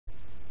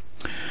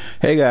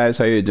Hey guys,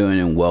 how you doing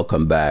and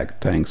welcome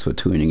back. Thanks for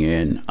tuning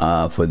in.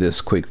 For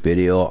this quick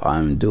video,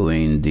 I'm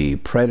doing the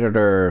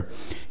Predator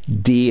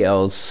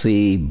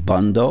DLC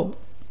bundle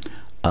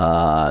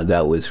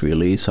that was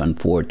released on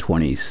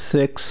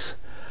 4/26.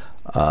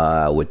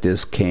 With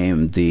this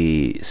came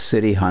the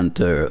City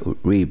Hunter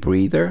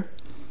Rebreather.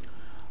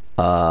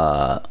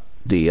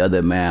 The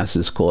other mask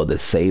is called the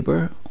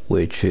Saber,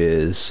 which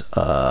is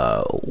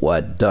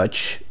what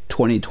Dutch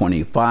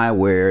 2025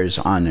 wears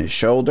on his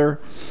shoulder.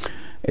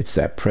 It's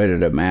that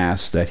Predator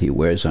mask that he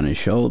wears on his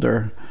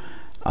shoulder.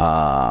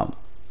 And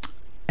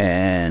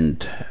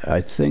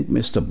I think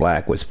Mr.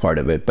 Black was part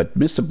of it, but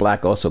Mr.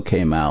 Black also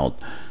came out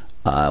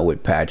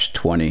with patch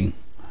 2.20.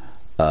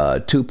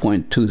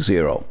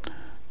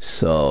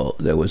 So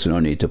there was no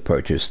need to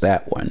purchase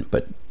that one.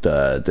 But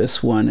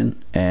this one,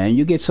 and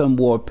you get some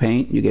war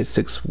paint. You get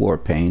 6 war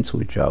paints,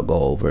 which I'll go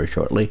over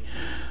shortly.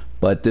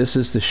 But this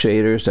is the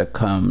shaders that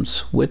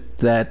comes with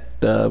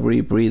that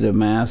Rebreather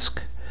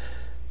mask.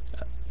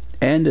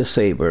 And the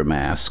Saber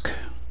mask,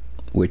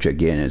 which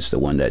again is the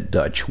one that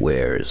Dutch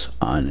wears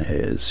on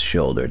his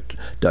shoulder,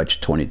 Dutch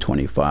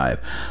 2025.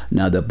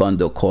 Now the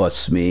bundle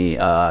costs me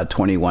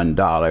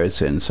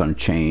 $21 and some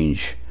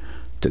change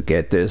to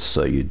get this,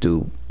 so you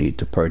do need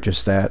to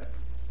purchase that.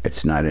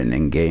 It's not an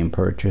in-game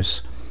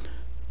purchase.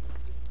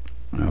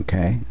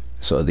 Okay,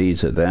 so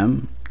these are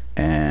them,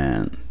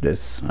 and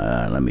this,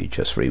 let me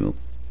just remove.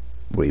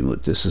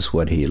 This is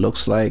what he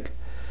looks like.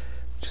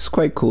 It's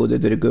quite cool. They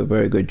did a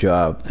very good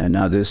job. And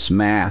now this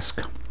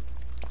mask,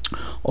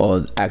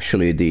 or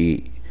actually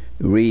the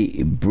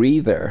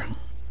rebreather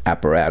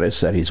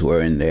apparatus that he's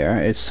wearing there,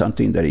 it's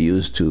something that he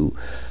used to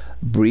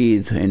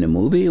breathe in the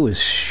movie. It was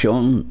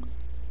shown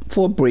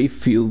for a brief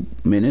few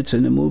minutes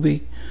in the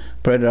movie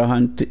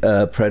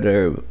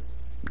Predator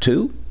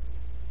 2.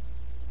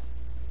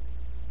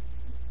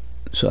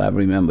 So I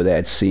remember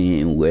that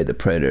scene where the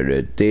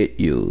Predator did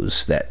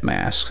use that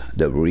mask,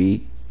 the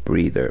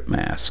rebreather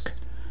mask.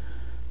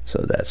 So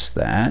that's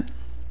that.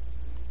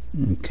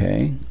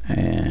 Okay,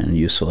 and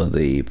you saw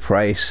the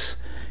price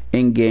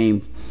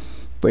in-game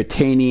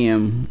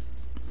Britannium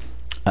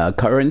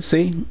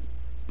currency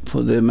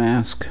for the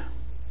mask.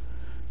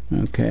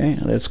 Okay,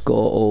 let's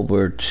go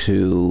over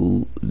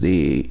to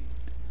the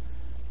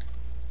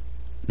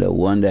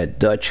one that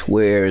Dutch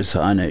wears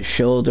on his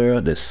shoulder,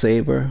 the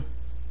Saber.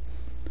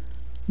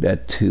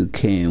 That too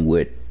came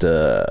with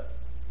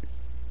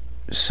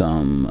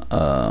some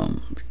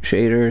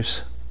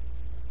shaders.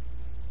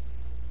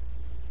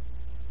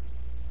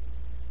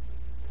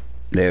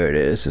 There it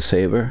is, the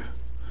Saber.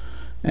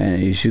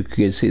 And as you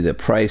can see, the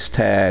price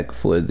tag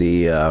for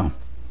the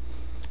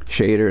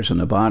shaders on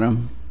the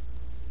bottom.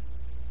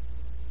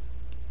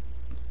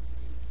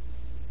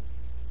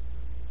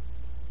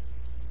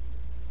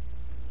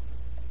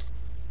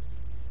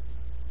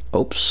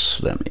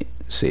 Oops, let me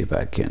see if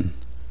I can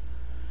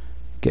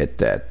get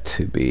that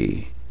to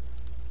be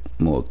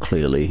more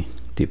clearly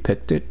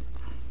depicted.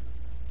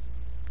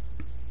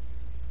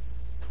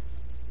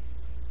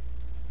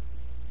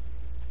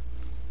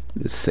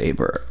 The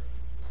Saber.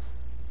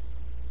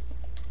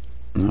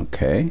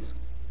 Okay.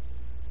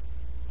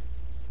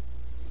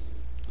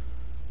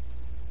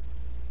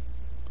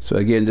 So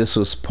again, this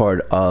was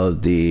part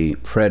of the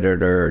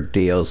Predator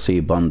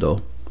DLC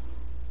bundle.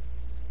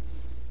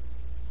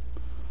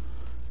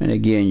 And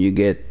again, you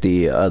get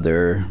the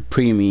other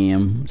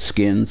premium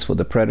skins for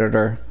the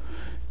Predator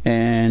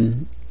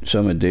and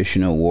some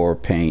additional war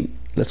paint.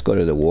 Let's go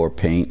to the war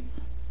paint.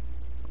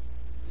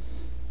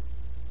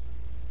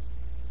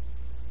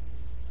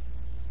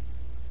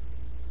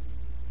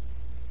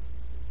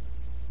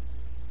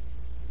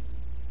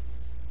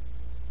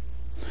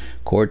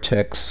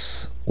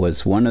 Cortex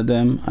was one of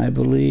them, I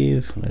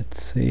believe.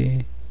 Let's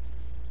see.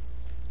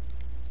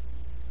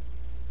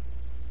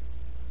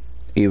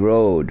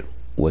 Erode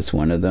was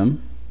one of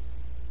them.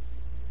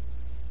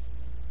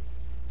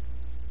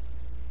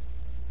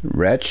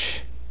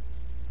 Wretch.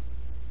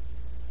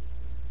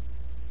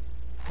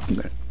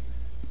 Okay.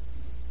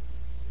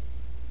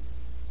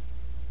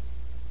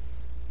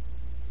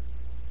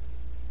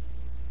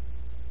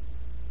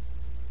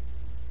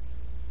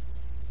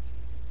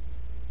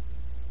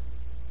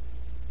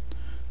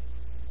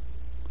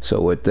 So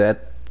with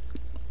that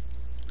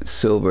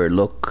silver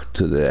look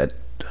to that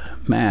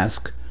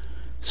mask,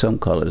 some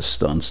colors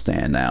don't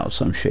stand out,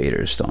 some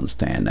shaders don't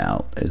stand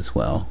out as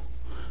well.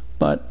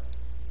 But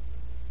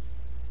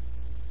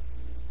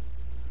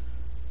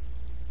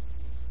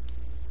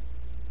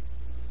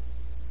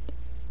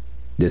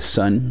this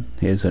sun,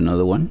 here's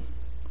another one.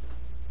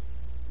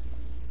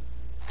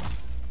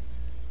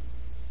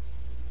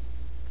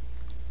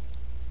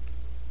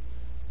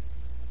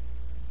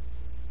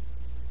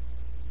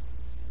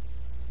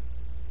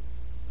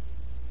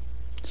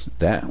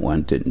 That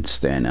one didn't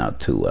stand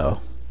out too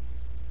well.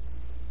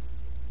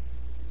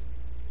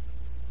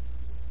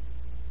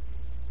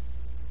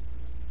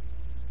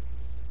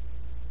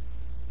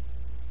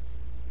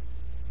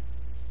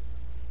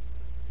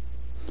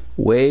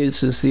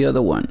 Waves is the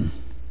other one.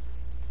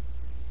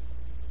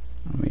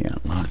 Let me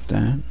unlock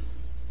that.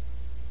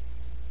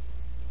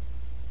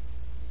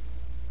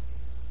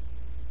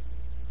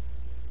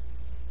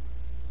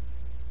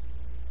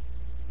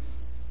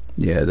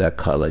 Yeah, that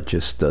color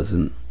just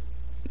doesn't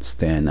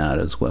stand out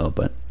as well,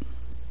 but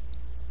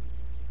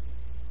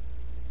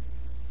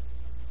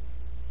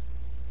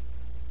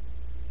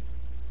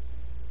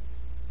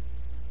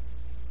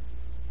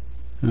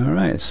all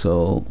right.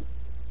 So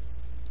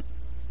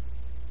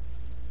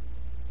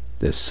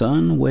the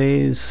sun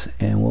waves,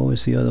 and what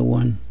was the other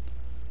one?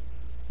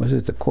 Was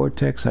it the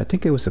Cortex? I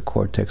think it was the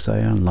Cortex. I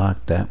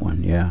unlocked that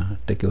one. Yeah, I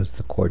think it was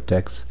the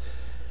Cortex.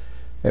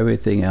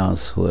 Everything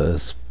else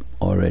was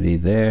already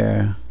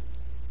there.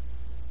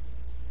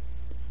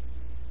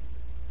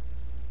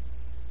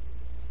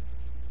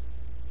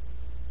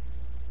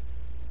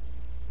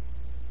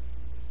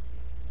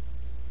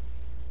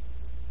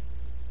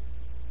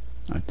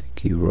 I think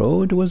he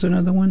rode was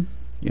another one.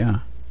 Yeah,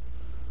 I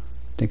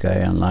think I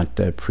unlocked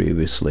that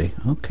previously.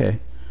 Okay.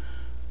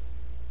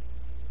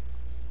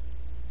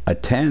 A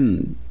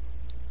 10.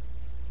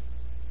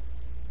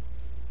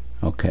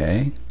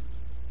 Okay.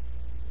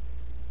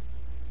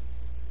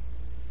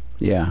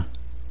 Yeah.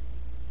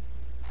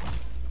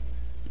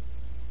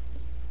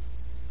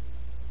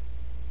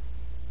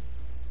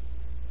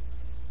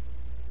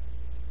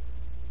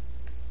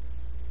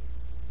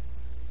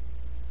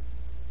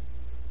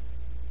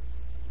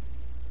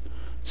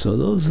 So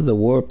those are the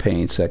war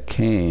paints that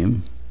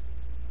came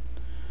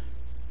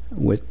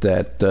with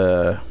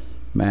that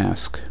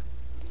mask.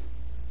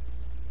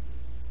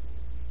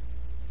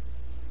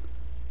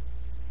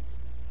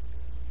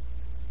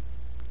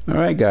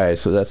 Alright guys,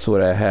 so that's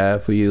what I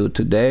have for you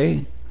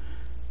today.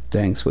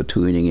 Thanks for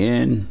tuning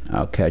in.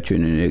 I'll catch you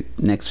in the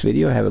next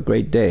video. Have a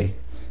great day.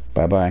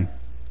 Bye bye.